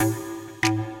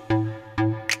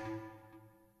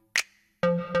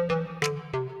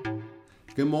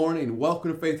Good morning.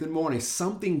 Welcome to Faith in the Morning.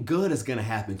 Something good is going to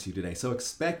happen to you today, so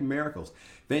expect miracles.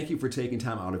 Thank you for taking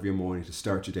time out of your morning to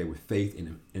start your day with faith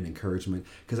and encouragement,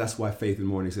 because that's why Faith in the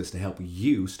Morning is to help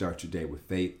you start your day with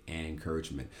faith and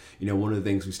encouragement. You know, one of the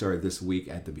things we started this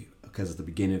week because at the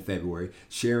beginning of February,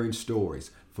 sharing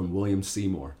stories from William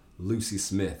Seymour, Lucy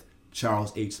Smith,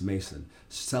 Charles H. Mason,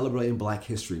 celebrating Black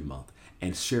History Month,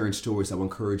 and sharing stories that will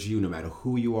encourage you, no matter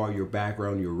who you are, your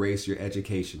background, your race, your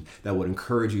education, that would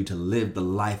encourage you to live the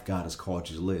life God has called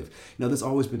you to live. You know, there's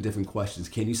always been different questions.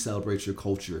 Can you celebrate your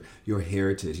culture, your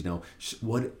heritage? You know,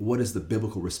 what is the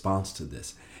biblical response to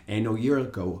this? And a year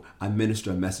ago, I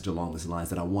ministered a message along these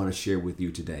lines that I want to share with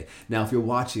you today. Now, if you're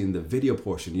watching the video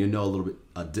portion, you know a little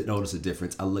bit, notice a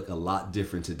difference. I look a lot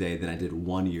different today than I did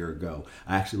 1 year ago.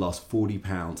 I actually lost 40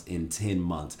 pounds in 10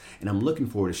 months. And I'm looking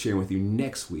forward to sharing with you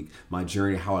next week my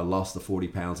journey, how I lost the 40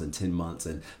 pounds in 10 months,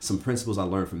 and some principles I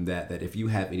learned from that if you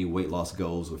have any weight loss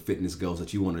goals or fitness goals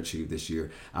that you want to achieve this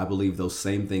year, I believe those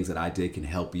same things that I did can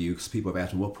help you. Because people have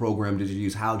asked me, what program did you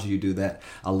use? How did you do that?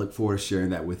 I look forward to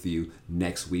sharing that with you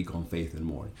next week on Faith in the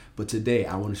Morning. But today,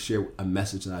 I want to share a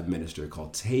message that I've ministered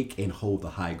called Take and Hold the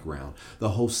High Ground.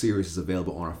 The whole series is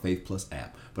available on our Faith Plus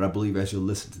app. But I believe as you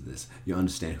listen to this, you'll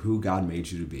understand who God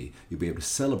made you to be. You'll be able to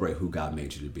celebrate who God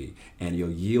made you to be. And you'll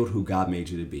yield who God made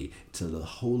you to be to the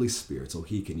Holy Spirit so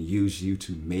He can use you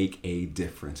to make a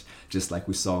difference. Just like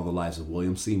we saw in the lives of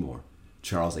William Seymour,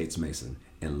 Charles H. Mason,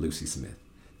 and Lucy Smith.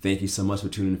 Thank you so much for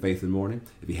tuning in to Faith in the Morning.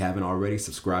 If you haven't already,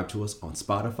 subscribe to us on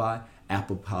Spotify,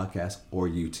 Apple Podcasts, or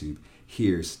YouTube.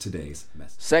 Here's today's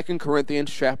message. 2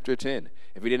 Corinthians chapter 10.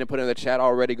 If you didn't put it in the chat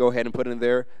already, go ahead and put it in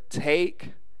there.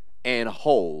 Take and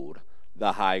hold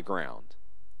the high ground.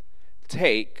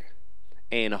 Take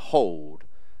and hold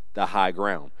the high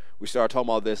ground. We started talking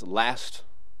about this last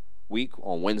week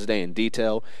on Wednesday in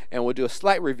detail, and we'll do a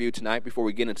slight review tonight before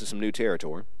we get into some new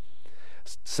territory.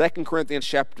 2 Corinthians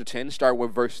chapter 10, start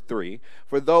with verse 3.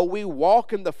 For though we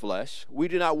walk in the flesh, we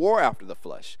do not war after the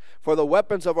flesh. For the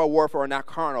weapons of our warfare are not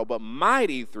carnal, but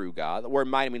mighty through God. The word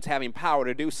mighty means having power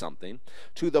to do something.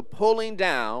 To the pulling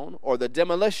down or the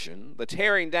demolition, the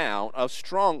tearing down of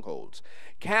strongholds,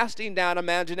 casting down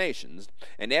imaginations,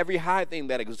 and every high thing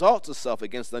that exalts itself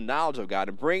against the knowledge of God,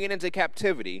 and bringing into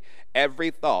captivity every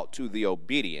thought to the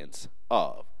obedience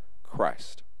of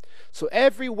Christ. So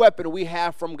every weapon we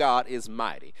have from God is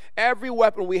mighty. Every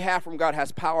weapon we have from God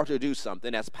has power to do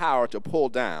something, has power to pull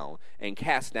down and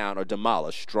cast down or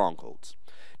demolish strongholds.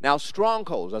 Now,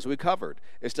 strongholds, as we covered,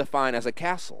 is defined as a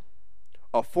castle,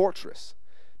 a fortress.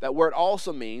 That word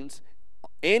also means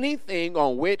anything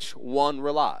on which one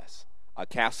relies. A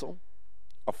castle,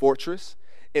 a fortress,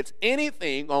 it's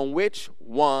anything on which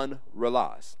one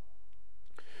relies.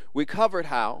 We covered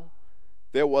how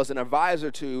there was an advisor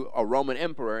to a Roman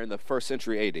emperor in the 1st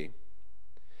century AD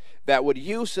that would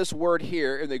use this word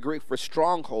here in the Greek for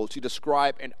stronghold to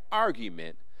describe an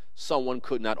argument someone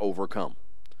could not overcome.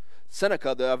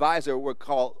 Seneca, the advisor,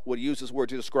 would use this word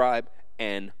to describe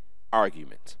an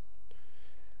argument.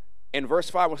 In verse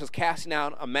 5, when it says casting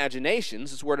out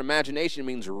imaginations, this word imagination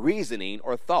means reasoning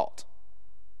or thought.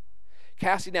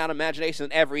 Casting down imagination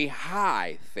in every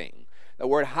high thing. The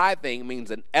word high thing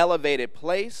means an elevated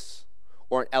place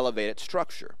or an elevated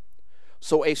structure.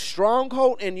 So a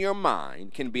stronghold in your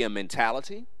mind can be a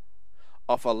mentality,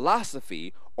 a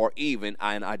philosophy, or even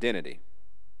an identity.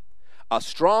 A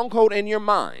stronghold in your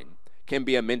mind can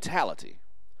be a mentality,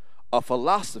 a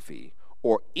philosophy,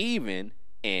 or even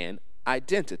an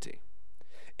identity.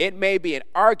 It may be an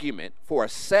argument for a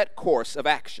set course of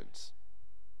actions.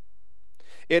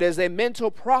 It is a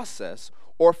mental process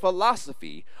or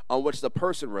philosophy on which the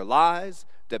person relies,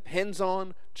 depends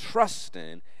on, trusts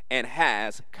in, and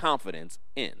has confidence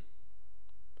in.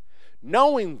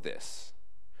 Knowing this,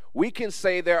 we can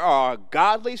say there are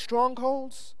godly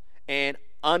strongholds and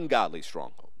ungodly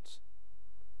strongholds.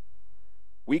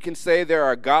 We can say there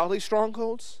are godly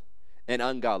strongholds and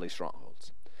ungodly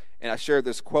strongholds. And I shared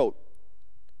this quote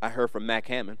I heard from Mac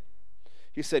Hammond.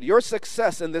 He said, your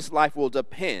success in this life will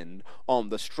depend on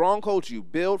the strongholds you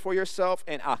build for yourself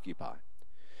and occupy.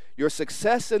 Your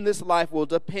success in this life will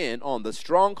depend on the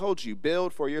strongholds you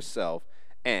build for yourself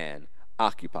and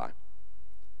occupy.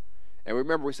 And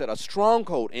remember, we said a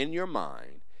stronghold in your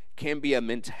mind can be a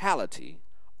mentality,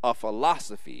 a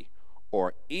philosophy,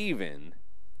 or even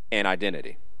an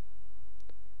identity.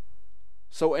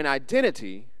 So an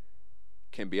identity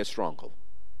can be a stronghold.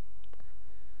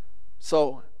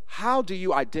 So how do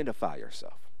you identify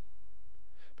yourself?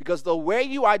 Because the way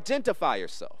you identify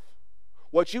yourself,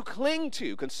 what you cling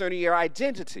to concerning your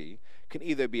identity, can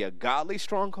either be a godly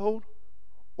stronghold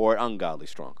or an ungodly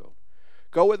stronghold.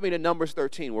 Go with me to Numbers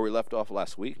 13, where we left off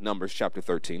last week. Numbers chapter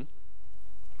 13.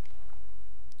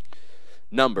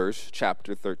 Numbers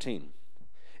chapter 13.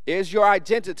 Is your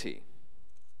identity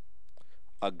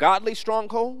a godly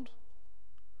stronghold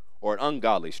or an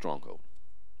ungodly stronghold?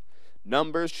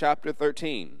 Numbers chapter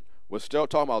 13. We're still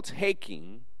talking about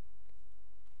taking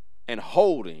and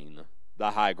holding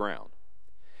the high ground.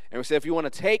 And we said if you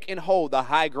want to take and hold the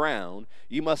high ground,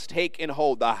 you must take and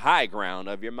hold the high ground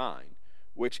of your mind,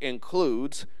 which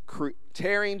includes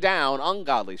tearing down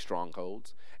ungodly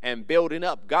strongholds and building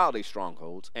up godly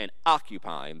strongholds and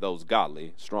occupying those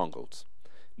godly strongholds.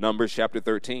 Numbers chapter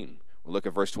 13. We'll look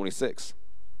at verse 26.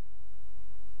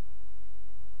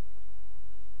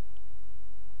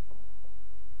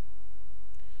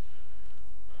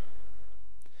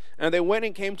 And they went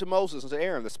and came to Moses and to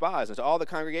Aaron, the spies, and to all the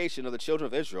congregation of the children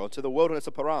of Israel, and to the wilderness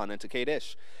of Paran, and to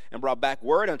Kadesh, and brought back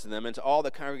word unto them and to all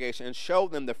the congregation, and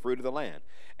showed them the fruit of the land.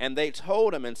 And they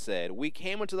told him and said, We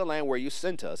came into the land where you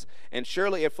sent us, and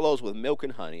surely it flows with milk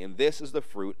and honey, and this is the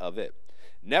fruit of it.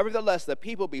 Nevertheless, the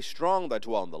people be strong that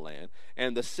dwell in the land,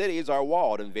 and the cities are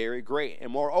walled and very great.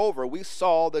 And moreover, we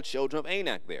saw the children of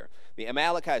Anak there. The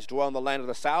Amalekites dwell in the land of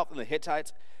the south, and the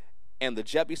Hittites, and the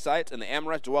Jebusites and the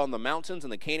Amorites dwell in the mountains,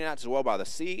 and the Canaanites dwell by the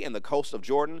sea and the coast of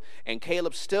Jordan. And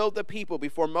Caleb stilled the people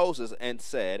before Moses and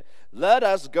said, Let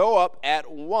us go up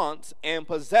at once and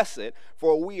possess it,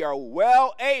 for we are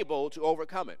well able to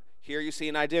overcome it. Here you see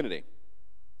an identity.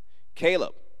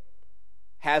 Caleb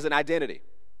has an identity.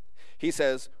 He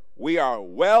says, we are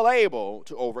well able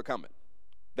to overcome it.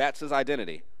 That's his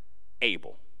identity.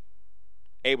 Able.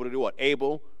 Able to do what?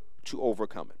 Able to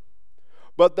overcome it.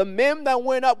 But the men that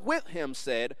went up with him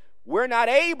said, We're not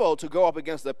able to go up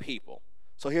against the people.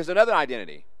 So here's another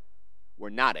identity. We're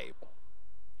not able.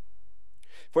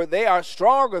 For they are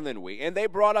stronger than we, and they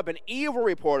brought up an evil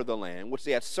report of the land, which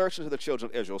they had searched unto the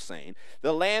children of Israel, saying,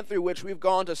 The land through which we've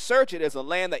gone to search it is a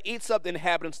land that eats up the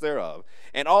inhabitants thereof.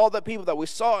 And all the people that we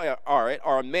saw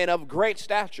are men of great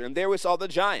stature. And there we saw the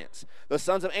giants, the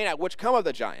sons of Anak, which come of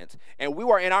the giants. And we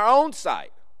were in our own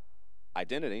sight,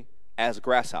 identity, as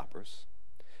grasshoppers.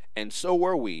 And so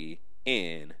were we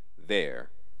in their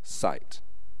sight.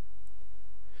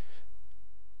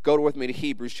 Go with me to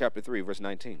Hebrews chapter 3, verse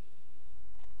 19.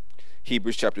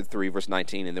 Hebrews chapter 3, verse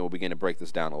 19, and then we'll begin to break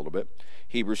this down a little bit.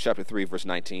 Hebrews chapter 3, verse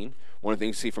 19. One of the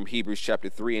things you see from Hebrews chapter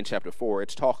 3 and chapter 4,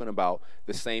 it's talking about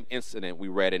the same incident we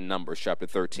read in Numbers chapter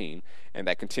 13, and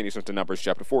that continues into Numbers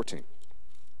chapter 14.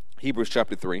 Hebrews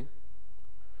chapter 3,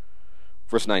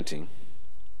 verse 19.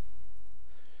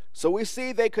 So we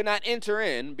see they could not enter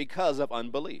in because of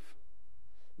unbelief.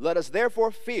 Let us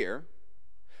therefore fear,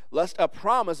 lest a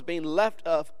promise being left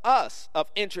of us of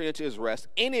entering into his rest,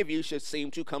 any of you should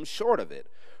seem to come short of it.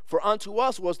 For unto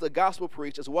us was the gospel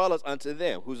preached as well as unto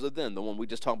them. Who's the them? The one we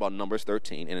just talked about in Numbers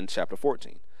 13 and in chapter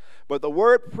 14. But the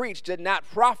word preached did not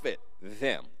profit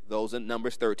them, those in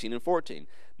Numbers 13 and 14,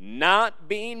 not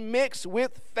being mixed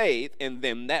with faith in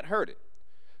them that heard it.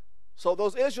 So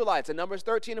those Israelites in Numbers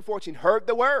 13 and 14 heard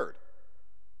the word.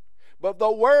 But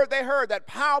the word they heard, that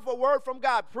powerful word from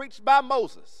God preached by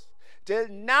Moses,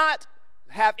 did not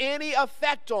have any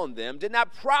effect on them, did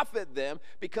not profit them,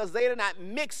 because they did not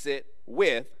mix it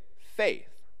with faith.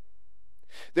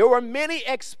 There were many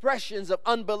expressions of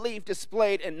unbelief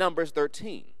displayed in Numbers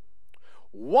 13.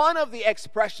 One of the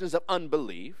expressions of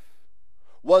unbelief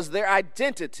was their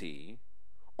identity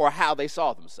or how they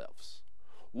saw themselves.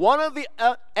 One of the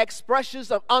expressions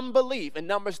of unbelief in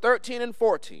Numbers 13 and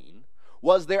 14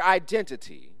 was their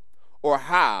identity or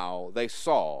how they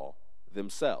saw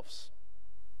themselves.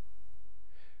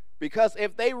 Because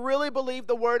if they really believed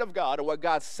the word of God or what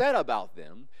God said about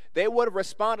them, they would have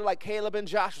responded like Caleb and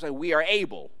Joshua, saying, We are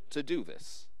able to do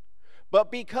this.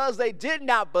 But because they did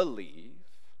not believe,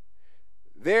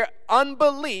 their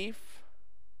unbelief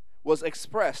was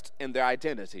expressed in their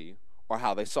identity or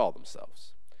how they saw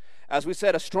themselves. As we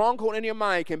said, a stronghold in your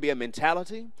mind can be a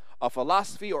mentality, a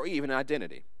philosophy, or even an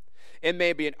identity. It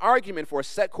may be an argument for a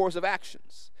set course of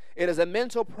actions. It is a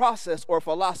mental process or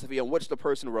philosophy on which the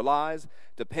person relies,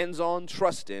 depends on,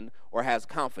 trusts in, or has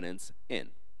confidence in.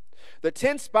 The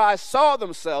 10 spies saw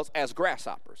themselves as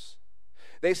grasshoppers.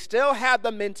 They still have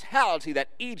the mentality that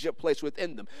Egypt placed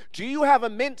within them. Do you have a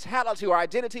mentality or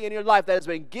identity in your life that has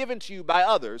been given to you by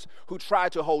others who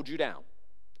tried to hold you down?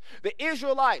 The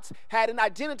Israelites had an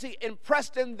identity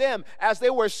impressed in them as they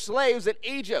were slaves in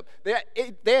Egypt. They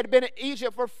had been in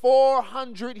Egypt for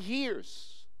 400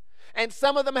 years. And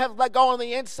some of them have let go on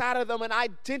the inside of them an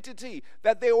identity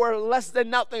that they were less than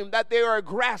nothing, that they were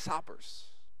grasshoppers.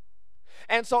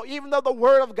 And so even though the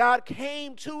word of God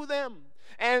came to them,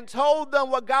 and told them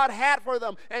what God had for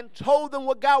them, and told them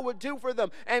what God would do for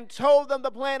them, and told them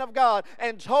the plan of God,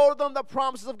 and told them the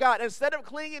promises of God. Instead of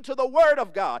clinging to the word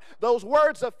of God, those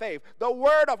words of faith, the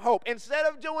word of hope, instead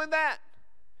of doing that,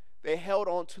 they held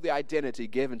on to the identity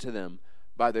given to them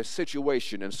by their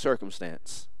situation and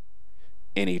circumstance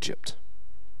in Egypt.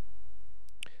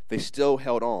 They still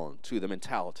held on to the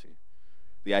mentality,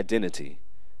 the identity,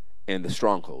 and the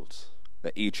strongholds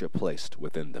that Egypt placed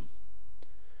within them.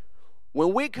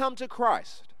 When we come to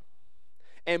Christ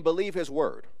and believe his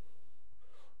word,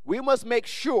 we must make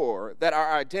sure that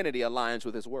our identity aligns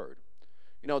with his word.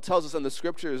 You know, it tells us in the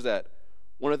scriptures that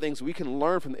one of the things we can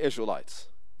learn from the Israelites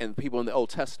and people in the Old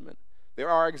Testament, there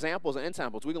are examples and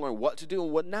examples. We can learn what to do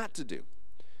and what not to do.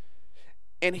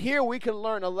 And here we can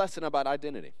learn a lesson about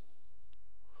identity.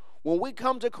 When we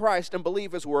come to Christ and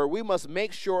believe his word, we must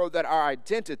make sure that our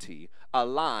identity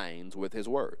aligns with his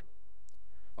word.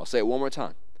 I'll say it one more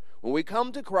time. When we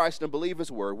come to Christ and believe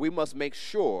his word, we must make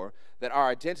sure that our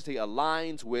identity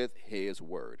aligns with his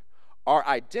word. Our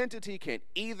identity can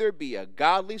either be a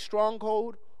godly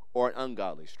stronghold or an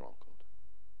ungodly stronghold.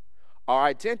 Our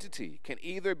identity can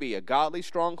either be a godly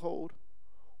stronghold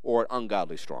or an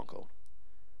ungodly stronghold.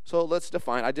 So let's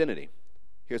define identity.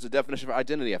 Here's the definition of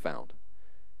identity I found.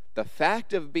 The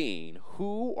fact of being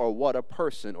who or what a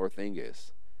person or thing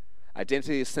is.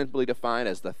 Identity is simply defined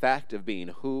as the fact of being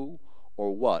who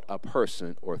or what a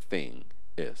person or thing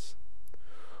is.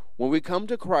 When we come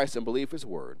to Christ and believe his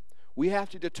word, we have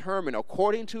to determine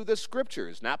according to the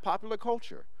scriptures, not popular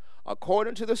culture,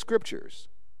 according to the scriptures,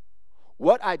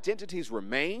 what identities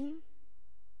remain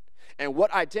and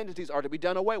what identities are to be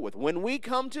done away with. When we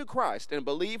come to Christ and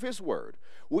believe his word,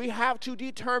 we have to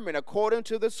determine according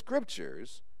to the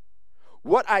scriptures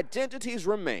what identities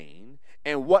remain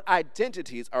and what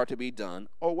identities are to be done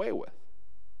away with.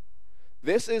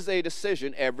 This is a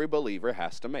decision every believer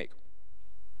has to make.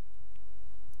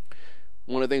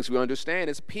 One of the things we understand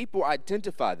is people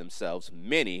identify themselves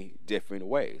many different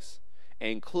ways,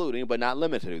 including but not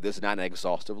limited to. This is not an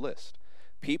exhaustive list.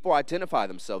 People identify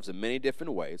themselves in many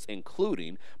different ways,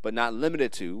 including but not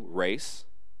limited to race,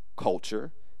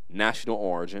 culture, national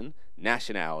origin,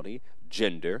 nationality,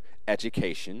 gender,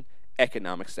 education,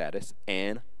 economic status,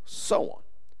 and so on.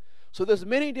 So there's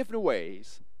many different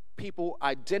ways people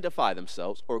identify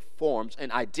themselves or forms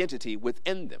an identity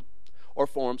within them or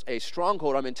forms a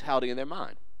stronghold or mentality in their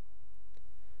mind.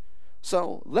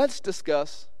 So let's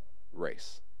discuss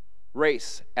race.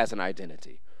 Race as an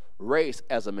identity. Race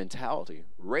as a mentality.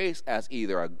 Race as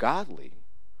either a godly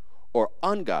or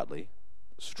ungodly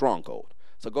stronghold.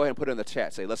 So go ahead and put it in the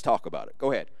chat. Say, let's talk about it.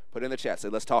 Go ahead. Put it in the chat. Say,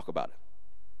 let's talk about it.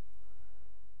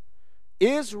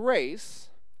 Is race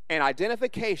an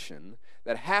identification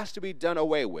that has to be done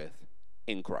away with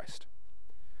in Christ?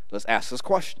 Let's ask this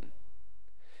question.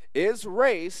 Is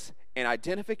race an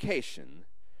identification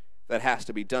that has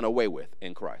to be done away with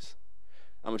in Christ?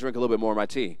 I'm going to drink a little bit more of my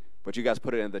tea, but you guys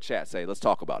put it in the chat. Say, let's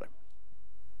talk about it.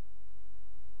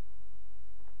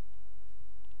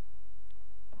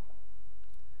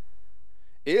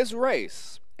 Is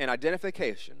race an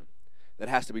identification that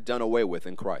has to be done away with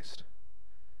in Christ?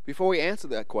 Before we answer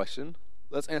that question,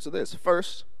 let's answer this.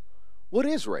 First, what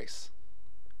is race?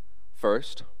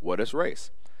 First, what is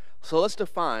race? So let's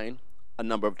define a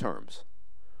number of terms.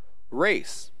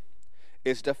 Race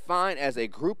is defined as a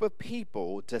group of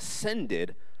people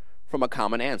descended from a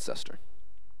common ancestor.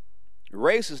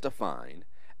 Race is defined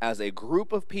as a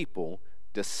group of people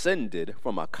descended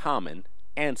from a common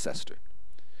ancestor.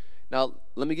 Now,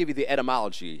 let me give you the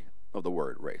etymology of the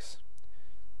word race.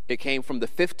 It came from the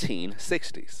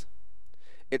 1560s.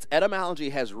 Its etymology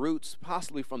has roots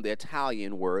possibly from the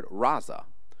Italian word razza,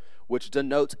 which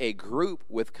denotes a group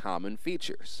with common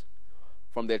features.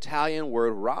 From the Italian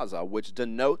word razza, which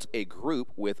denotes a group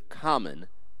with common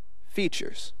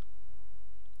features.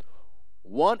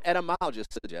 One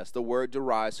etymologist suggests the word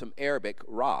derives from Arabic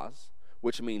ras,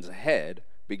 which means head,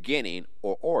 beginning,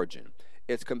 or origin.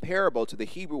 It's comparable to the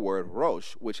Hebrew word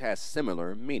rosh, which has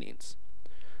similar meanings.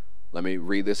 Let me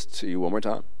read this to you one more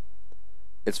time.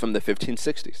 It's from the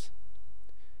 1560s.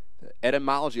 The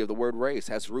etymology of the word race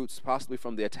has roots possibly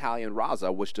from the Italian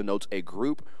razza, which denotes a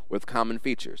group with common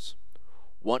features.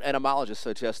 One etymologist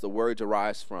suggests the word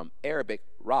derives from Arabic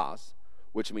ras,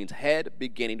 which means head,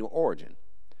 beginning, or origin.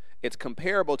 It's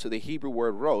comparable to the Hebrew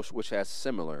word rosh, which has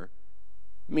similar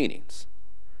meanings.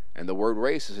 And the word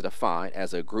race is defined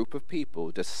as a group of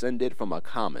people descended from a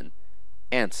common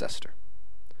ancestor.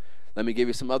 Let me give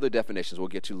you some other definitions we'll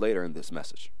get to later in this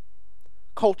message.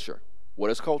 Culture.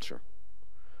 What is culture?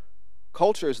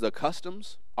 Culture is the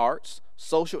customs, arts,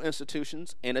 social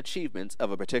institutions, and achievements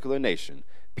of a particular nation,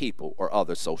 people, or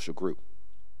other social group.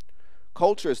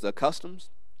 Culture is the customs,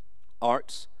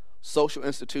 arts, social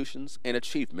institutions, and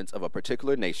achievements of a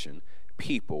particular nation,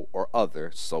 people, or other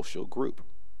social group.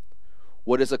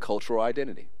 What is a cultural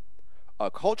identity? A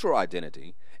cultural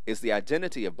identity is the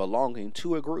identity of belonging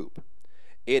to a group.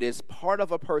 It is part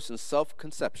of a person's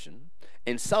self-conception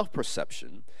and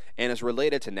self-perception and is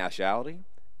related to nationality,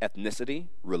 ethnicity,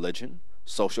 religion,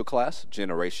 social class,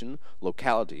 generation,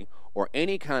 locality, or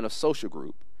any kind of social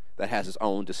group that has its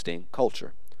own distinct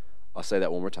culture. I'll say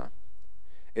that one more time.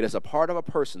 It is a part of a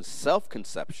person's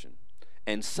self-conception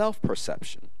and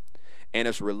self-perception and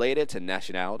is related to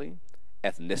nationality,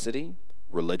 ethnicity,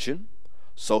 religion,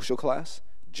 social class,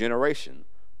 generation,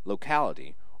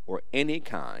 locality, or any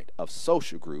kind of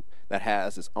social group that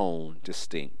has its own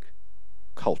distinct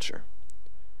culture.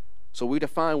 So we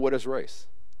define what is race.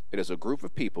 It is a group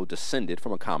of people descended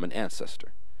from a common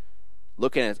ancestor.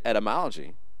 Looking at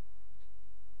etymology,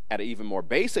 at an even more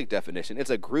basic definition, it's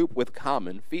a group with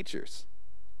common features.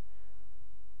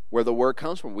 Where the word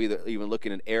comes from, we even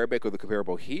looking in Arabic or the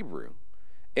comparable Hebrew,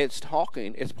 it's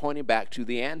pointing back to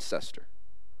the ancestor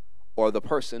or the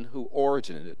person who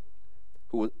originated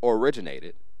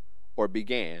or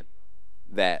began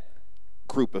that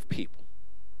group of people.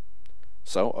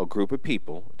 So a group of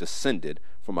people descended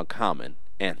from a common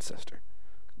ancestor.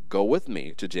 Go with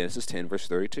me to Genesis 10, verse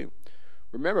 32.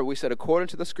 Remember, we said according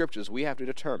to the scriptures, we have to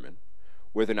determine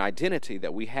whether an identity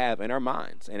that we have in our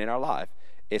minds and in our life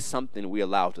is something we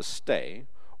allow to stay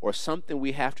or something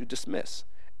we have to dismiss.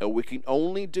 And we can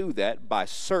only do that by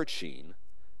searching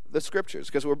the scriptures,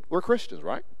 because we're Christians,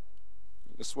 right?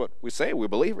 That's what we say. We're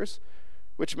believers,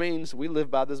 which means we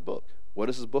live by this book. What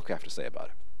does this book have to say about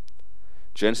it?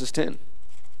 Genesis 10,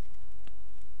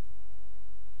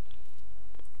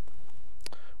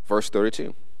 verse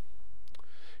 32.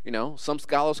 You know, some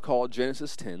scholars call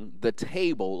Genesis 10 the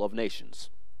table of nations.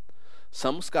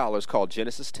 Some scholars call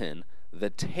Genesis 10 the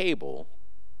table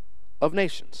of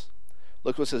nations.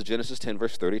 Look what it says, Genesis 10,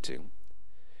 verse 32.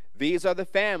 These are the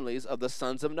families of the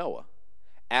sons of Noah,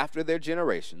 after their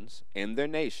generations, in their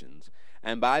nations,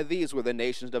 and by these were the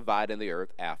nations divided in the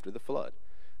earth after the flood.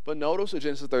 But notice what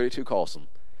Genesis 32 calls them.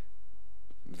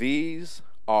 These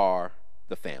are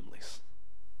the families.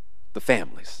 The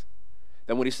families.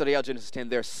 Then when you study out Genesis 10,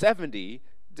 there are 70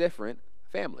 different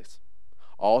families,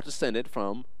 all descended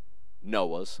from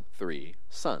Noah's 3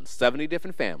 sons. 70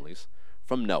 different families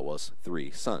from Noah's 3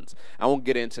 sons. I won't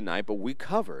get in tonight, but we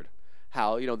covered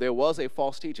how, there was a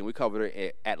false teaching. We covered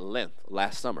it at length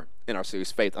last summer in our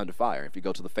series, Faith Under Fire. If you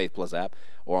go to the Faith Plus app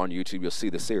or on YouTube, you'll see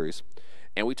the series.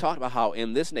 And we talked about how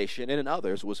in this nation and in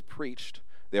others was preached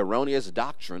the erroneous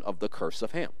doctrine of the curse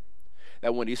of Ham.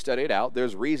 That when you study it out,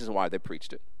 there's reasons why they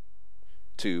preached it.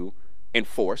 To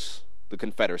enforce the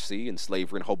Confederacy and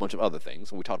slavery and a whole bunch of other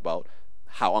things. And we talked about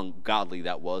how ungodly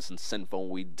that was and sinful.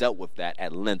 We dealt with that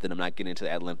at length, and I'm not getting into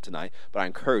that at length tonight, but I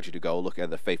encourage you to go look at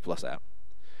the Faith Plus app.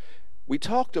 We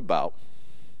talked about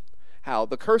how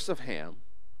the curse of Ham,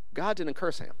 God didn't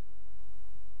curse Ham.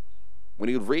 When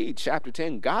you read chapter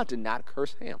 10, God did not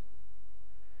curse Ham.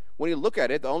 When you look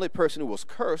at it, the only person who was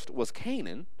cursed was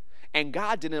Canaan, and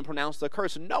God didn't pronounce the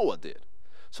curse, Noah did.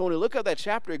 So when you look at that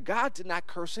chapter, God did not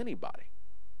curse anybody.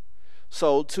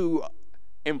 So to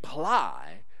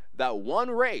imply that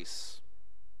one race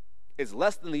is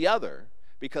less than the other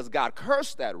because God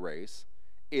cursed that race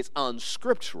is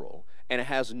unscriptural, and it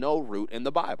has no root in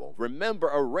the Bible. Remember,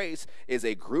 a race is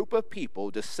a group of people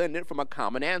descended from a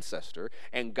common ancestor,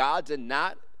 and God did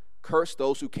not curse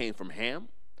those who came from Ham.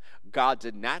 God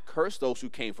did not curse those who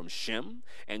came from Shem,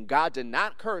 and God did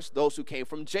not curse those who came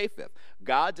from Japheth.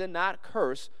 God did not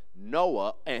curse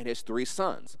Noah and his 3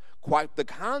 sons. Quite the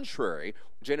contrary,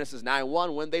 Genesis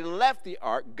 9:1, when they left the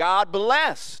ark, God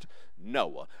blessed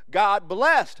Noah. God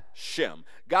blessed Shem.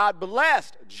 God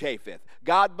blessed Japheth.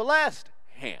 God blessed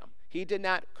Ham. He did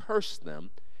not curse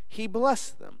them. He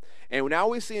blessed them. And now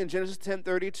we see in Genesis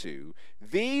 10:32,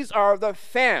 these are the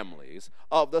families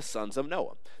of the sons of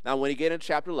Noah. Now, when you get into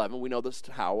chapter 11, we know the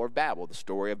Tower of Babel, the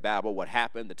story of Babel, what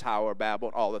happened, the Tower of Babel,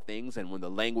 and all the things, and when the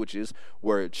languages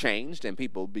were changed and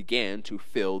people began to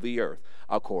fill the earth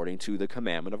according to the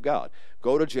commandment of God.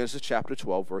 Go to Genesis chapter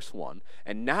 12, verse 1,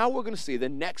 and now we're going to see the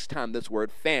next time this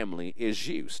word family is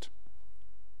used.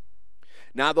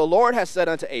 Now the Lord has said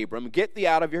unto Abram, Get thee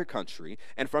out of your country,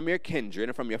 and from your kindred,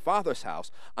 and from your father's house,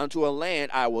 unto a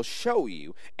land I will show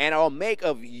you, and I will make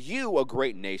of you a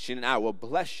great nation, and I will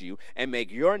bless you, and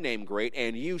make your name great,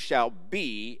 and you shall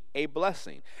be a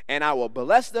blessing. And I will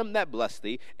bless them that bless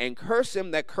thee, and curse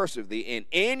him that curseth thee, and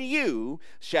in you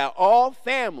shall all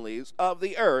families of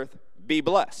the earth be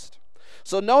blessed.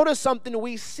 So notice something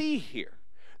we see here.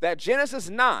 That Genesis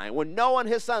 9, when Noah and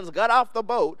his sons got off the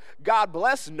boat, God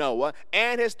blessed Noah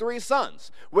and his 3 sons,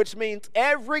 which means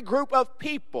every group of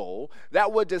people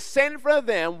that would descend from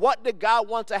them, what did God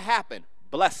want to happen?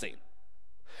 Blessing.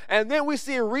 And then we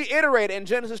see it reiterated in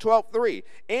Genesis 12:3.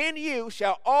 In you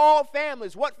shall all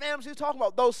families, what families are you talking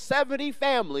about? Those 70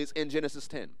 families in Genesis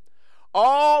 10.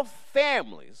 All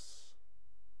families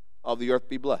of the earth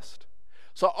be blessed.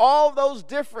 So all those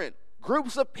different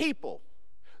groups of people,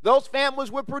 those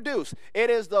families would produce. It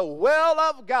is the will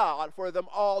of God for them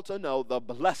all to know the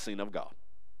blessing of God.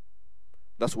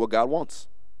 That's what God wants.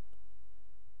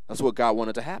 That's what God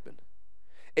wanted to happen.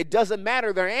 It doesn't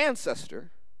matter their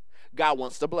ancestor. God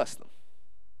wants to bless them.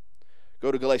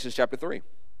 Go to Galatians chapter 3.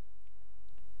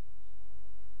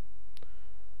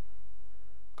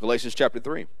 Galatians chapter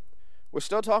 3. We're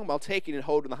still talking about taking and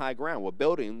holding the high ground. We're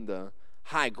building the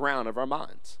high ground of our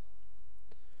minds.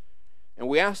 And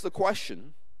we ask the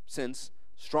question, since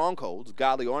strongholds,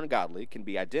 godly or ungodly, can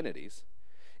be identities,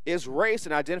 is race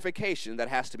an identification that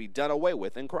has to be done away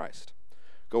with in Christ?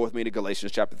 Go with me to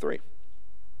Galatians chapter 3.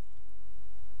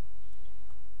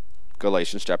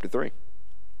 Galatians chapter 3.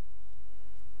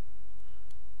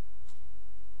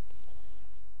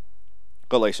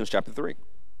 Galatians chapter 3.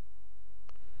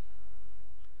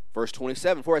 Verse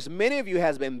 27, For as many of you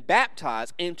has been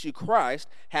baptized into Christ,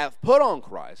 have put on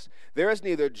Christ. There is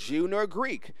neither Jew nor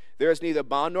Greek. There is neither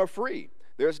bond nor free.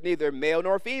 There is neither male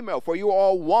nor female. For you are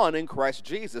all one in Christ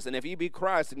Jesus. And if you be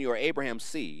Christ, then you are Abraham's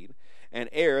seed and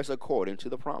heirs according to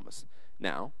the promise.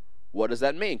 Now, what does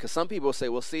that mean? Because some people say,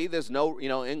 well, see, there's no,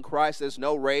 in Christ, there's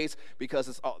no race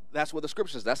because that's what the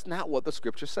Scripture says. That's not what the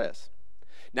Scripture says.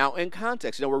 Now, in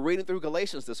context, we're reading through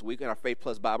Galatians this week in our Faith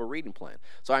Plus Bible reading plan.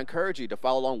 So I encourage you to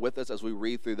follow along with us as we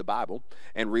read through the Bible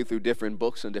and read through different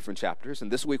books and different chapters.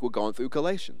 And this week we're going through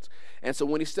Galatians. And so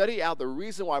when you study out the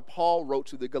reason why Paul wrote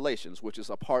to the Galatians, which is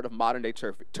a part of modern-day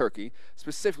Turkey,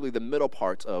 specifically the middle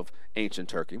parts of ancient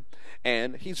Turkey,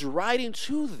 and he's writing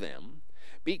to them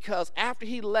because after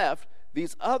he left,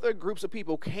 these other groups of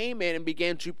people came in and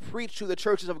began to preach to the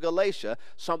churches of Galatia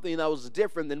something that was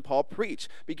different than Paul preached,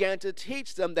 began to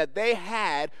teach them that they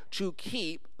had to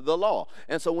keep the law.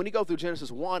 And so when you go through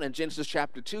Genesis 1 and Genesis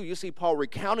chapter 2, you see Paul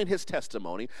recounting his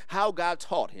testimony, how God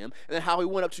taught him, and then how he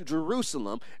went up to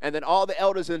Jerusalem, and then all the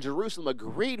elders in Jerusalem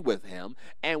agreed with him,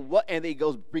 and he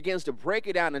begins to break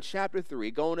it down in chapter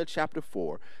 3, going to chapter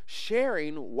 4,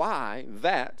 sharing why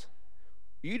that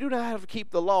you do not have to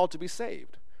keep the law to be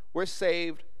saved. We're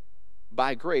saved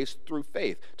by grace through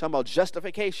faith. Talking about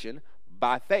justification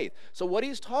by faith. So what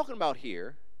he's talking about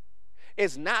here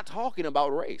is not talking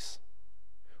about race.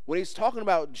 When he's talking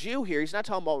about Jew here, he's not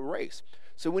talking about race.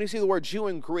 So when you see the word Jew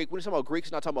and Greek, when he's talking about Greek,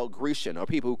 he's not talking about Grecian or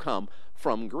people who come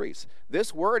from Greece.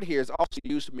 This word here is also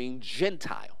used to mean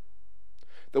Gentile.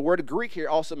 The word Greek here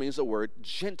also means the word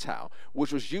Gentile,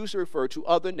 which was used to refer to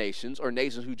other nations or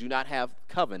nations who do not have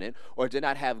covenant or did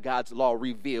not have God's law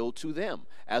revealed to them,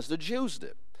 as the Jews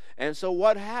did. And so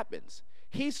what happens?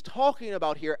 He's talking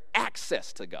about here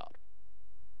access to God.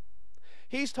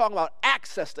 He's talking about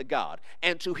access to God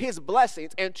and to his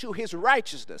blessings and to his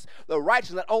righteousness, the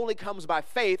righteousness that only comes by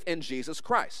faith in Jesus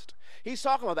Christ. He's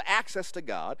talking about the access to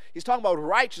God. He's talking about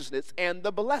righteousness and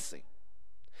the blessing.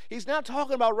 He's not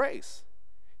talking about race.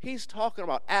 He's talking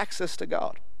about access to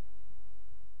God.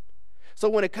 So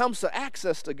when it comes to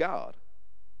access to God,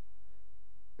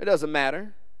 it doesn't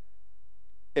matter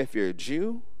if you're a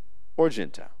Jew or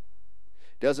Gentile.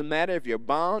 It doesn't matter if you're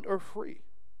bond or free.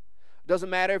 It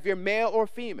doesn't matter if you're male or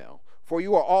female, for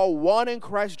you are all one in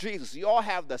Christ Jesus. You all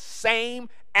have the same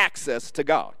access to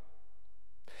God.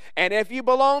 And if you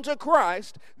belong to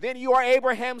Christ, then you are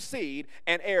Abraham's seed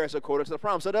and heirs according to the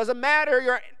promise. So it doesn't matter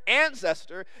your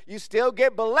ancestor, you still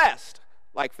get blessed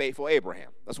like faithful Abraham.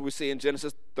 That's what we see in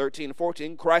Genesis 13 and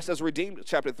 14. Christ has redeemed,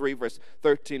 chapter 3, verse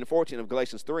 13 and 14 of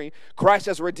Galatians 3. Christ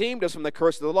has redeemed us from the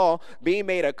curse of the law, being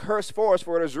made a curse for us,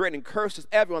 for it is written, cursed is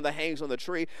everyone that hangs on the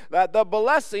tree, that the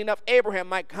blessing of Abraham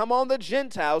might come on the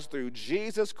Gentiles through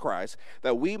Jesus Christ,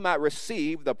 that we might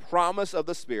receive the promise of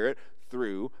the Spirit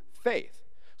through faith.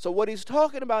 So what he's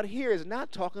talking about here is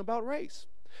not talking about race.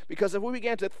 Because if we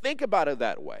began to think about it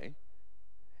that way,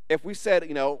 if we said,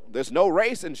 there's no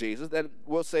race in Jesus, then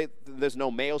we'll say there's no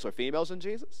males or females in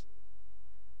Jesus.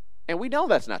 And we know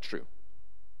that's not true.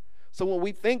 So when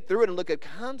we think through it and look at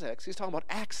context, he's talking about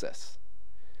access.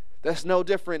 That's no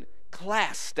different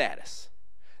class status.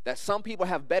 That some people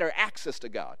have better access to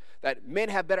God. That men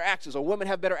have better access, or women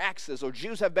have better access, or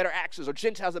Jews have better access, or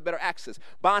Gentiles have better access.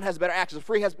 Bond has better access,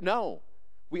 free has, no.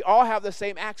 We all have the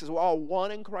same access. We're all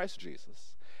one in Christ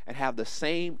Jesus and have the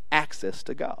same access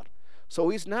to God. So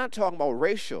he's not talking about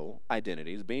racial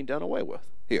identities being done away with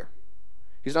here.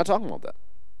 He's not talking about that.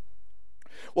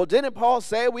 Well, didn't Paul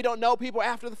say we don't know people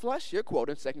after the flesh? You're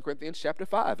quoting 2 Corinthians chapter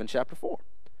 5 and chapter 4.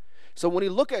 So when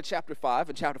you look at chapter 5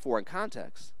 and chapter 4 in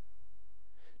context,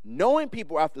 knowing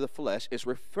people after the flesh is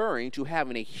referring to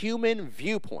having a human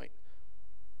viewpoint.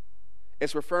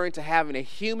 It's referring to having a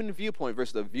human viewpoint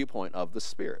versus the viewpoint of the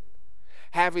Spirit.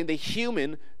 Having the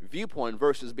human viewpoint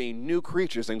versus being new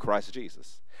creatures in Christ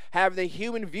Jesus. Having the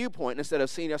human viewpoint instead of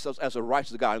seeing ourselves as a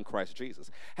righteous God in Christ Jesus.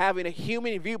 Having a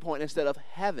human viewpoint instead of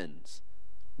heaven's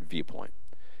viewpoint.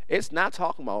 It's not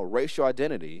talking about racial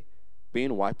identity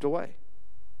being wiped away.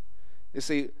 You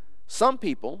see, some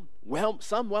people,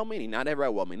 some well-meaning, not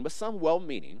everybody well-meaning, but some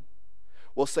well-meaning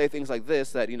will say things like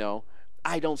this, that,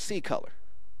 I don't see color.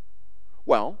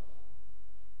 Well,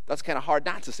 that's kind of hard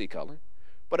not to see color,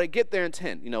 but I get their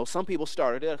intent. Some people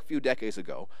started it a few decades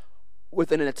ago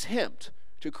with an attempt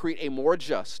to create a more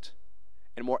just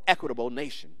and more equitable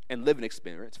nation and living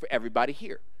experience for everybody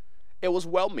here. It was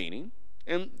well-meaning,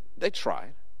 and they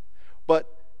tried, but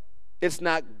it's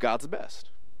not God's best.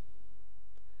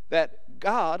 That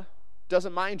God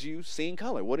doesn't mind you seeing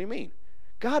color. What do you mean?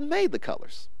 God made the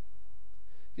colors.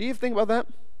 Do you think about that?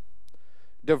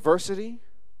 Diversity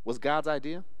was God's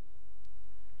idea.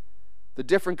 The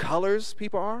different colors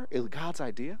people are is God's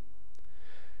idea.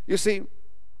 You see,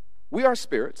 we are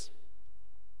spirits.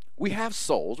 We have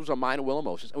souls, which are mind and will and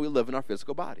emotions, and we live in our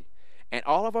physical body. And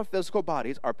all of our physical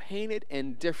bodies are painted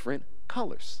in different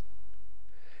colors.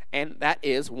 And that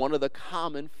is one of the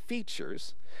common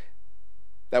features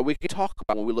that we can talk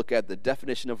about when we look at the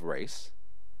definition of race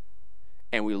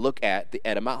and we look at the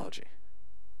etymology.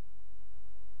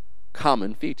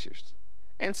 Common features.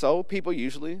 And so people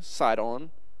usually cite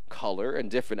on color and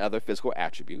different other physical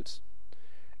attributes.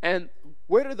 And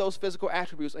where did those physical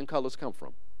attributes and colors come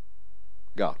from?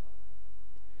 God.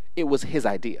 It was his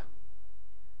idea.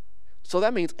 So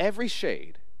that means every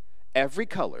shade, every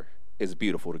color is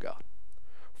beautiful to God.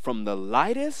 From the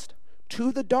lightest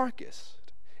to the darkest,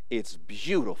 it's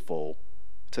beautiful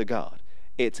to God.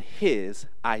 It's his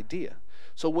idea.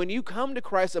 So when you come to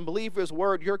Christ and believe his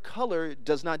word, your color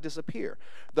does not disappear.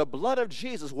 The blood of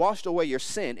Jesus washed away your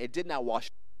sin. It did not wash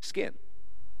your skin.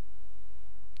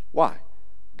 Why?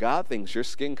 God thinks your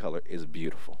skin color is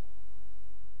beautiful.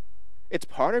 It's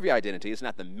part of your identity. It's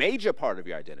not the major part of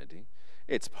your identity.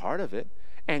 It's part of it.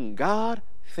 And God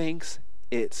thinks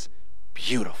it's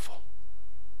beautiful.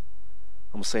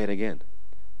 I'm going to say it again.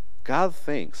 God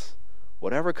thinks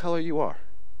whatever color you are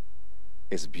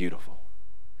is beautiful.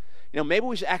 Maybe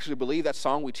we should actually believe that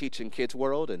song we teach in Kids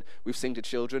World and we sing to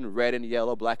children, red and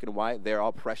yellow, black and white, they're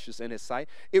all precious in his sight.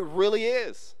 It really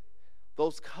is.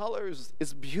 Those colors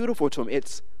is beautiful to him.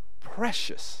 It's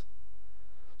precious.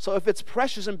 So if it's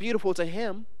precious and beautiful to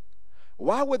him,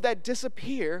 why would that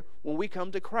disappear when we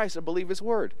come to Christ and believe his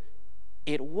word?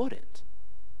 It wouldn't.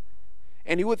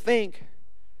 And you would think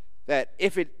that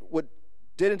if it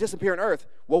didn't disappear on earth,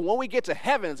 well, when we get to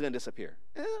heaven, it's going to disappear.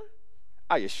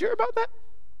 Are you sure about that?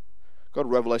 Go to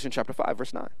Revelation chapter 5,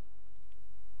 verse 9.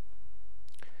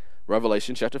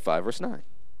 Revelation chapter 5, verse 9.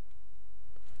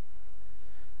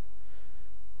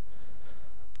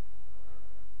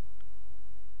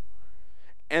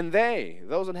 And they,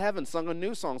 those in heaven, sung a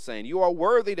new song, saying, "You are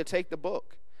worthy to take the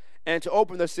book and to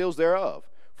open the seals thereof.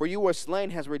 For you were slain,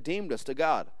 has redeemed us to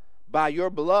God by your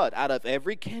blood out of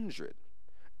every kindred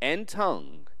and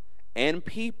tongue and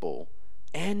people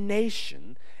and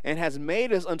nation, and has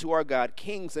made us unto our God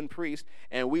kings and priests,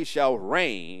 and we shall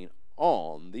reign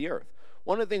on the earth."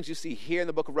 One of the things you see here in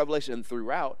the book of Revelation and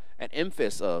throughout, an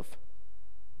emphasis of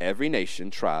every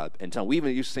nation, tribe, and tongue. We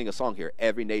even used to sing a song here,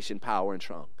 every nation, power, and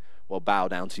tongue will bow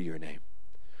down to your name.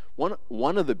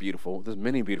 One of the beautiful, there's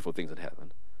many beautiful things in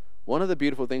heaven. One of the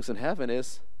beautiful things in heaven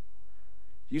is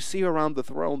you see around the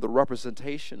throne the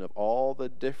representation of all the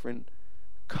different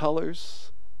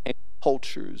colors and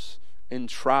cultures and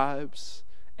tribes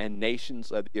and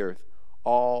nations of the earth,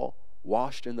 all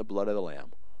washed in the blood of the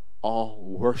Lamb, all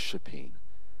worshiping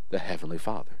the Heavenly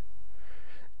Father.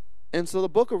 And so the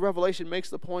book of Revelation makes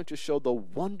the point to show the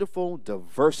wonderful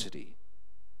diversity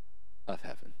of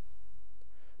heaven.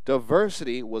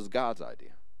 Diversity was God's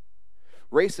idea.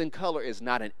 Race and color is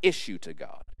not an issue to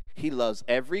God. He loves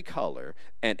every color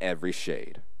and every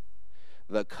shade.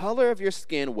 The color of your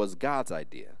skin was God's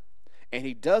idea. And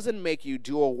he doesn't make you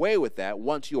do away with that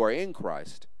once you are in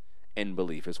Christ and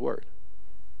believe his word.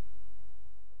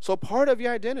 So part of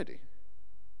your identity,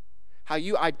 how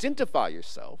you identify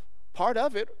yourself, part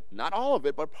of it, not all of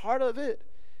it, but part of it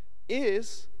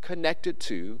is connected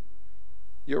to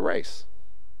your race.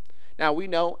 Now, we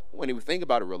know when we think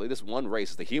about it, really, this one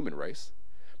race is the human race.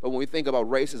 But when we think about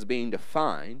race as being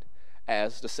defined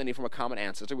as descending from a common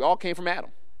ancestor, we all came from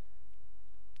Adam.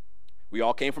 We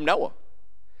all came from Noah.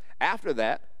 After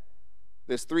that,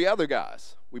 there's 3 other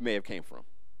guys we may have came from.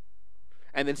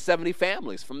 And then 70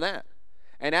 families from that.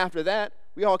 And after that,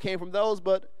 we all came from those,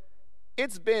 but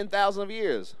it's been thousands of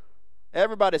years.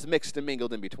 Everybody's mixed and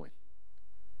mingled in between.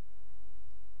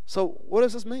 So what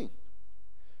does this mean?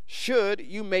 Should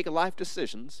you make life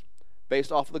decisions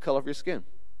based off of the color of your skin?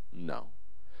 No.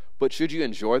 But should you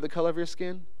enjoy the color of your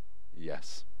skin?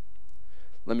 Yes.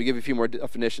 Let me give you a few more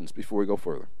definitions before we go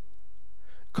further.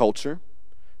 Culture,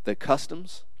 the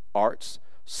customs, arts,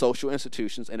 social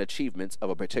institutions, and achievements of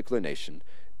a particular nation,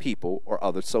 people, or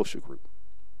other social group.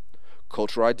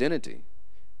 Cultural identity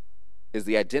is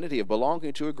the identity of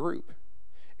belonging to a group.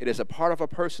 It is a part of a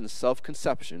person's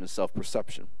self-conception and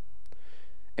self-perception,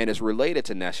 and is related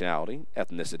to nationality,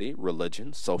 ethnicity,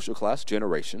 religion, social class,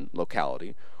 generation,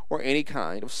 locality, or any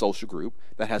kind of social group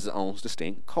that has its own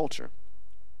distinct culture.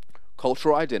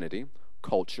 Cultural identity,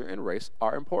 culture, and race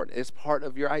are important. It's part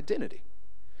of your identity.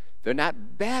 They're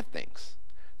not bad things.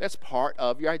 That's part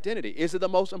of your identity. Is it the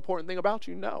most important thing about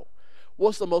you? No.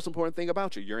 What's the most important thing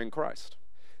about you? You're in Christ.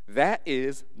 That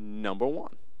is number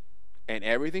one. And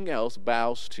everything else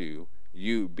bows to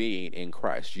you being in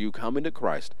Christ. You come into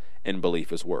Christ and believe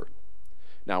his word.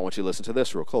 Now, I want you to listen to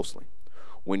this real closely.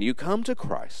 When you come to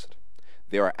Christ,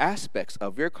 there are aspects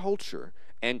of your culture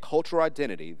and cultural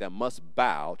identity that must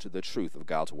bow to the truth of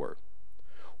God's word.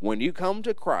 When you come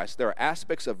to Christ, there are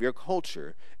aspects of your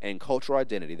culture and cultural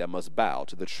identity that must bow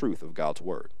to the truth of God's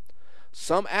word.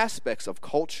 Some aspects of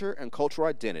culture and cultural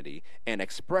identity and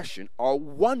expression are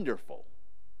wonderful,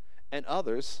 and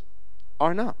others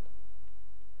are not.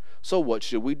 So what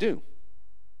should we do?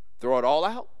 Throw it all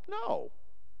out? No.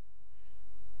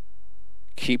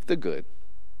 Keep the good,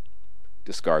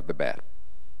 discard the bad.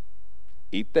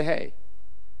 Eat the hay,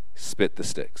 spit the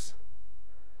sticks.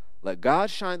 Let God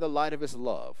shine the light of his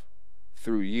love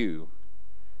through you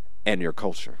and your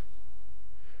culture.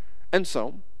 And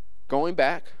so, going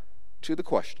back to the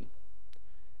question,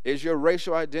 is your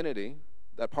racial identity,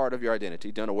 that part of your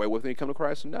identity, done away with when you come to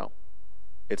Christ? No,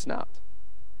 it's not.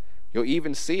 You'll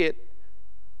even see it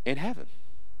in heaven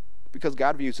because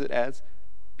God views it as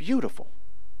beautiful.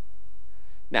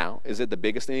 Now, is it the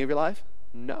biggest thing of your life?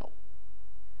 No.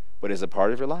 But is it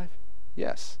part of your life?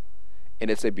 Yes. And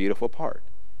it's a beautiful part.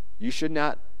 You should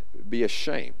not be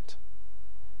ashamed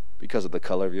because of the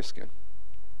color of your skin,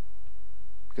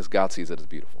 because God sees it as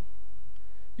beautiful.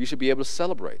 You should be able to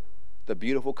celebrate the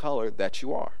beautiful color that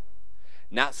you are.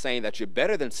 Not saying that you're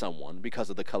better than someone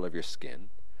because of the color of your skin,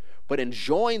 but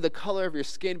enjoying the color of your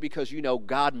skin because you know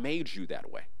God made you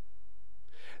that way.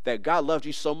 That God loved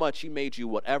you so much, he made you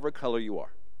whatever color you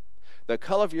are. The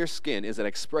color of your skin is an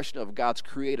expression of God's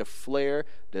creative flair,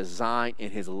 design,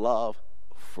 and his love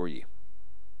for you.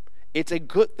 It's a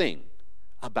good thing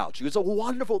about you. It's a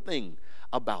wonderful thing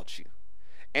about you.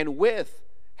 And with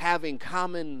having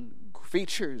common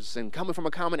features and coming from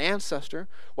a common ancestor,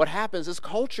 what happens is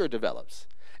culture develops.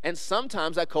 And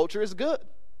sometimes that culture is good.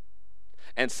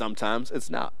 And sometimes it's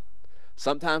not.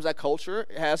 Sometimes that culture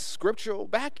has scriptural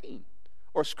backing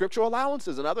or scriptural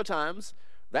allowances. And other times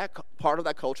that part of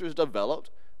that culture is developed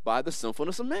by the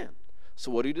sinfulness of man.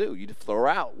 So what do? You throw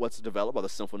out what's developed by the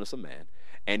sinfulness of man,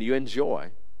 and you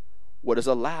enjoy what is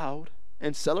allowed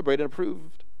and celebrated and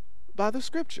approved by the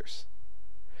scriptures.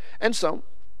 And so,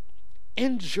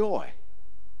 enjoy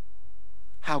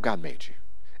how God made you.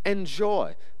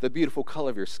 Enjoy the beautiful color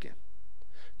of your skin.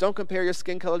 Don't compare your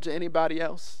skin color to anybody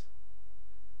else.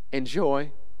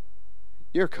 Enjoy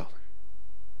your color,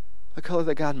 the color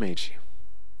that God made you.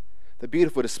 The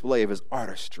beautiful display of his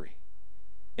artistry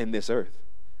in this earth.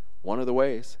 One of the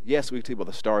ways, yes, we talk about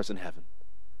the stars in heaven,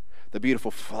 the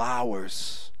beautiful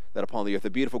flowers that are upon the earth, the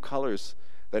beautiful colors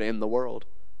that are in the world,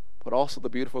 but also the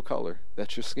beautiful color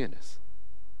that your skin is.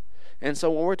 And so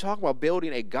when we're talking about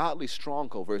building a godly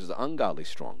stronghold versus an ungodly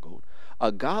stronghold,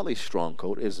 a godly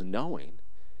stronghold is knowing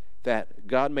that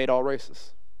God made all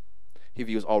races. He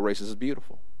views all races as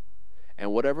beautiful.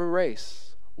 And whatever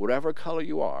race, whatever color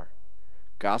you are,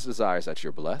 God's desire is that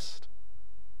you're blessed.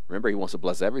 Remember, he wants to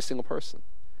bless every single person.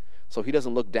 So he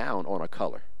doesn't look down on a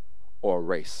color or a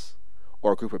race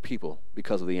or a group of people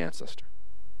because of the ancestor.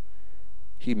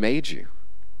 He made you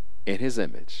in his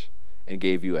image, and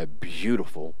gave you a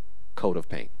beautiful coat of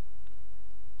paint.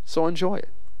 So enjoy it,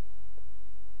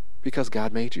 because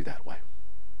God made you that way.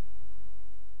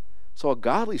 So a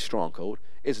godly stronghold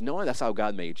is knowing that's how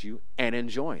God made you and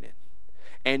enjoying it,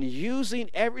 and using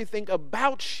everything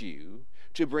about you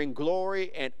to bring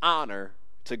glory and honor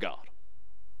to God.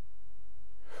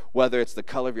 Whether it's the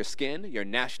color of your skin, your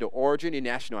national origin, your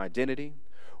national identity,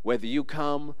 whether you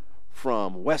come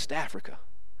from West Africa,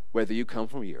 whether you come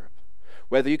from Europe,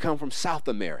 whether you come from South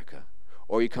America,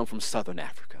 or you come from Southern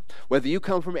Africa, whether you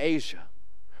come from Asia,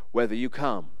 whether you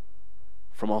come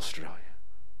from Australia,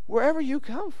 wherever you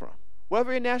come from,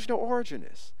 wherever your national origin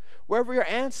is, wherever your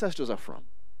ancestors are from,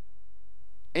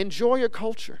 enjoy your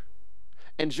culture,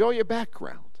 enjoy your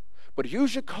background, but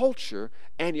use your culture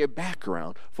and your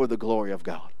background for the glory of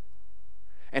God.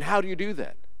 And how do you do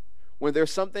that? When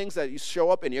there's some things that you show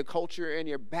up in your culture and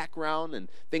your background and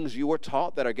things you were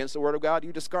taught that are against the Word of God,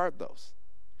 you discard those.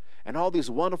 And all these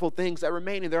wonderful things that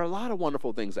remain, and there are a lot of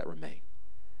wonderful things that remain,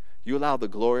 you allow the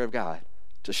glory of God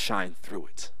to shine through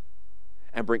it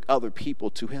and bring other people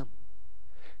to Him.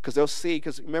 Because they'll see,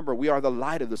 because remember, we are the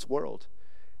light of this world.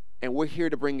 And we're here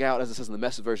to bring out, as it says in the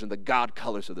Message version, the God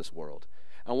colors of this world.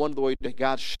 And one of the ways that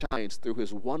God shines through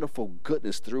His wonderful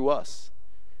goodness through us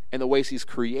and the ways He's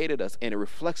created us, and it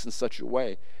reflects in such a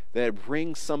way that it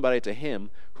brings somebody to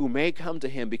Him who may come to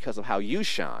Him because of how you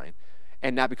shine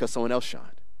and not because someone else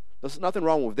shined. There's nothing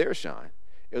wrong with their shine.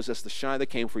 It was just the shine that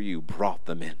came for you brought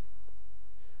them in.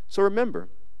 So remember,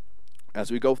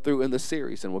 as we go through in this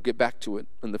series, and we'll get back to it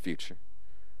in the future,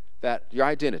 that your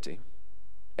identity,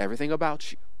 everything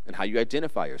about you, and how you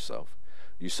identify yourself,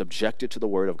 you subject it to the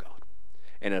Word of God.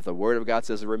 And if the Word of God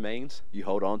says it remains, you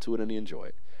hold on to it and you enjoy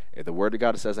it. If the Word of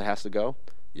God says it has to go,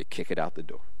 you kick it out the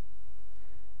door.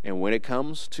 And when it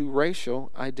comes to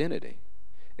racial identity,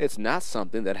 it's not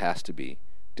something that has to be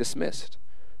dismissed.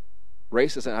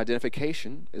 Race as an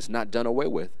identification is not done away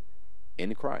with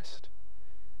in Christ.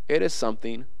 It is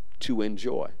something to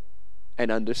enjoy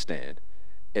and understand.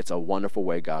 It's a wonderful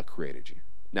way God created you.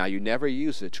 Now, you never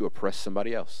use it to oppress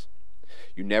somebody else.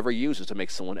 You never use it to make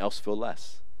someone else feel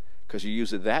less, because you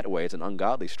use it that way. It's an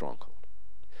ungodly stronghold.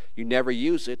 You never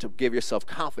use it to give yourself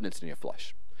confidence in your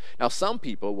flesh. Now, some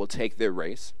people will take their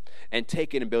race and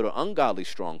take it and build an ungodly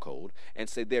stronghold and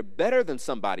say they're better than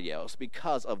somebody else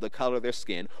because of the color of their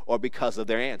skin or because of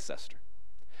their ancestor.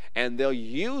 And they'll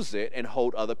use it and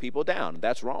hold other people down.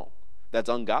 That's wrong. That's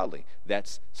ungodly.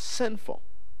 That's sinful.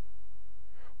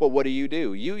 But what do?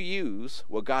 You use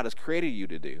what God has created you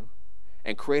to do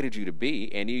and created you to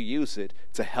be, and you use it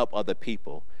to help other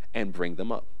people and bring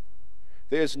them up.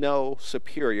 There's no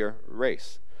superior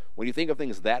race. When you think of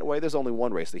things that way, there's only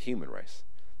one race, the human race.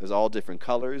 There's all different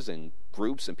colors and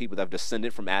groups and people that have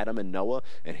descended from Adam and Noah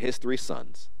and his 3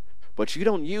 sons. But you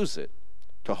don't use it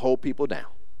to hold people down.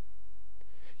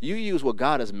 You use what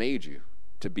God has made you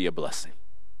to be a blessing,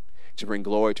 to bring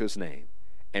glory to His name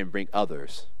and bring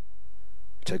others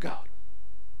to God.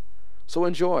 So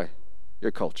enjoy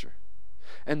your culture.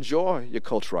 Enjoy your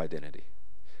cultural identity.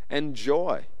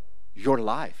 Enjoy your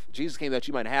life. Jesus came that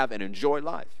you might have and enjoy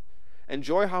life.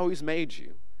 Enjoy how He's made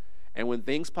you. And when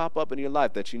things pop up in your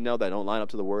life that you know that don't line up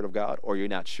to the Word of God, or you're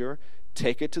not sure,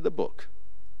 take it to the book.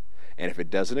 And if it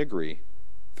doesn't agree,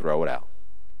 throw it out.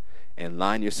 And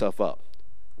line yourself up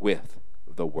with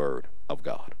the Word of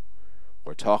God.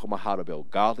 We're talking about how to build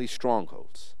godly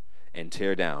strongholds and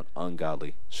tear down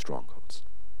ungodly strongholds.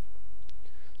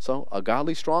 So a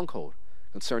godly stronghold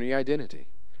concerning your identity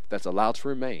that's allowed to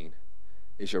remain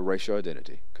is your racial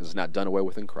identity, because it's not done away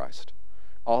with in Christ.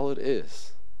 All it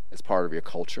is part of your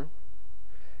culture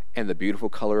and the beautiful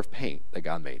color of paint that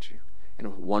God made you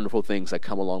and wonderful things that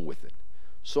come along with it.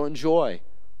 So enjoy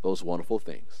those wonderful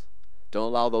things. Don't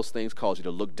allow those things cause you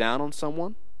to look down on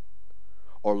someone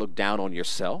or look down on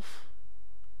yourself.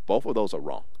 Both of those are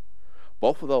wrong.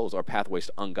 Both of those are pathways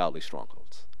to ungodly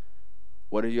strongholds.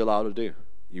 What are you allowed to do?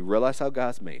 You realize how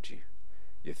God's made you.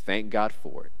 You thank God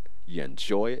for it. You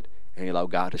enjoy it, and you allow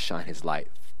God to shine His light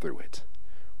through it.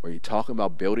 Where you're talking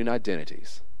about building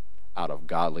identities out of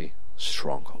godly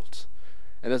strongholds.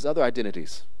 And there's other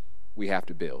identities we have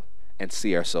to build and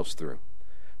see ourselves through.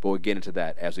 But we'll get into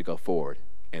that as we go forward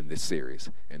in this series,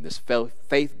 in this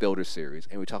Faith Builder series,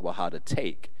 and we talk about how to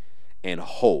take and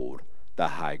hold the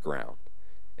high ground.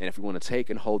 And if we want to take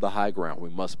and hold the high ground, we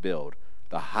must build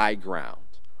the high ground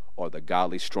or the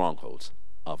godly strongholds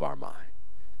of our mind.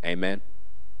 Amen?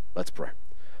 Let's pray.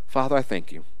 Father, I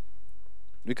thank you.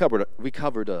 We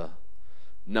covered a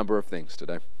number of things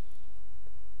today.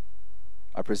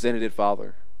 I presented it,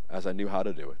 Father, as I knew how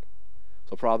to do it.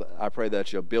 So, Father, I pray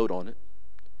that you'll build on it,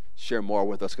 share more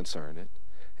with us concerning it.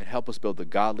 and help us build the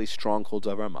godly strongholds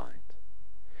of our mind.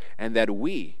 And that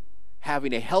we,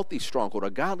 having a healthy stronghold, a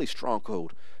godly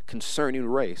stronghold concerning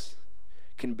race,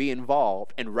 can be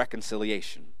involved in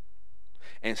reconciliation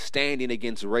and standing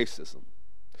against racism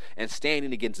and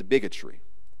standing against bigotry,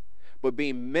 but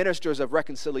being ministers of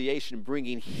reconciliation,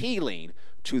 bringing healing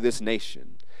to this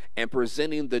nation and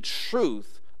presenting the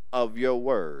truth of your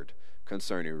word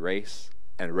concerning race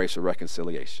and racial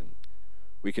reconciliation.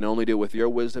 We can only do it with your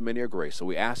wisdom and your grace, so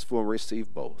we ask for and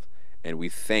receive both, and we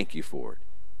thank you for it.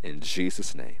 In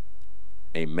Jesus' name,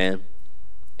 amen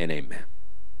and amen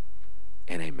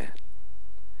and amen.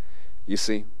 You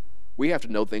see, we have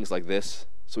to know things like this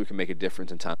so we can make a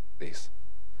difference in times like these,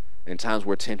 in times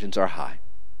where tensions are high,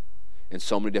 in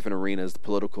so many different arenas,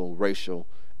 political, racial,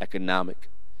 economic.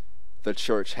 The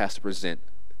church has to present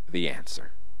the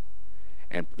answer.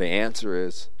 And the answer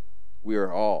is, we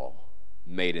are all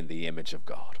made in the image of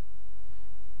God.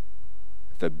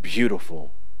 The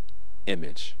beautiful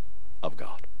image of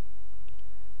God.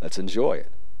 Let's enjoy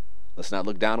it. Let's not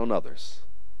look down on others.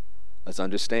 Let's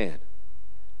understand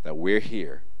that we're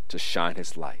here to shine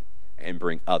his light and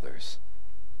bring others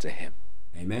to him.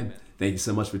 Amen. Thank you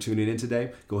so much for tuning in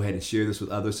today. Go ahead and share this with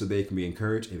others so they can be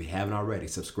encouraged. If you haven't already,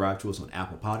 subscribe to us on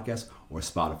Apple Podcasts or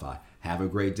Spotify. Have a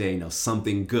great day. Know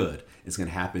something good is going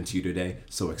to happen to you today,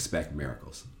 so expect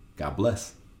miracles. God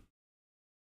bless.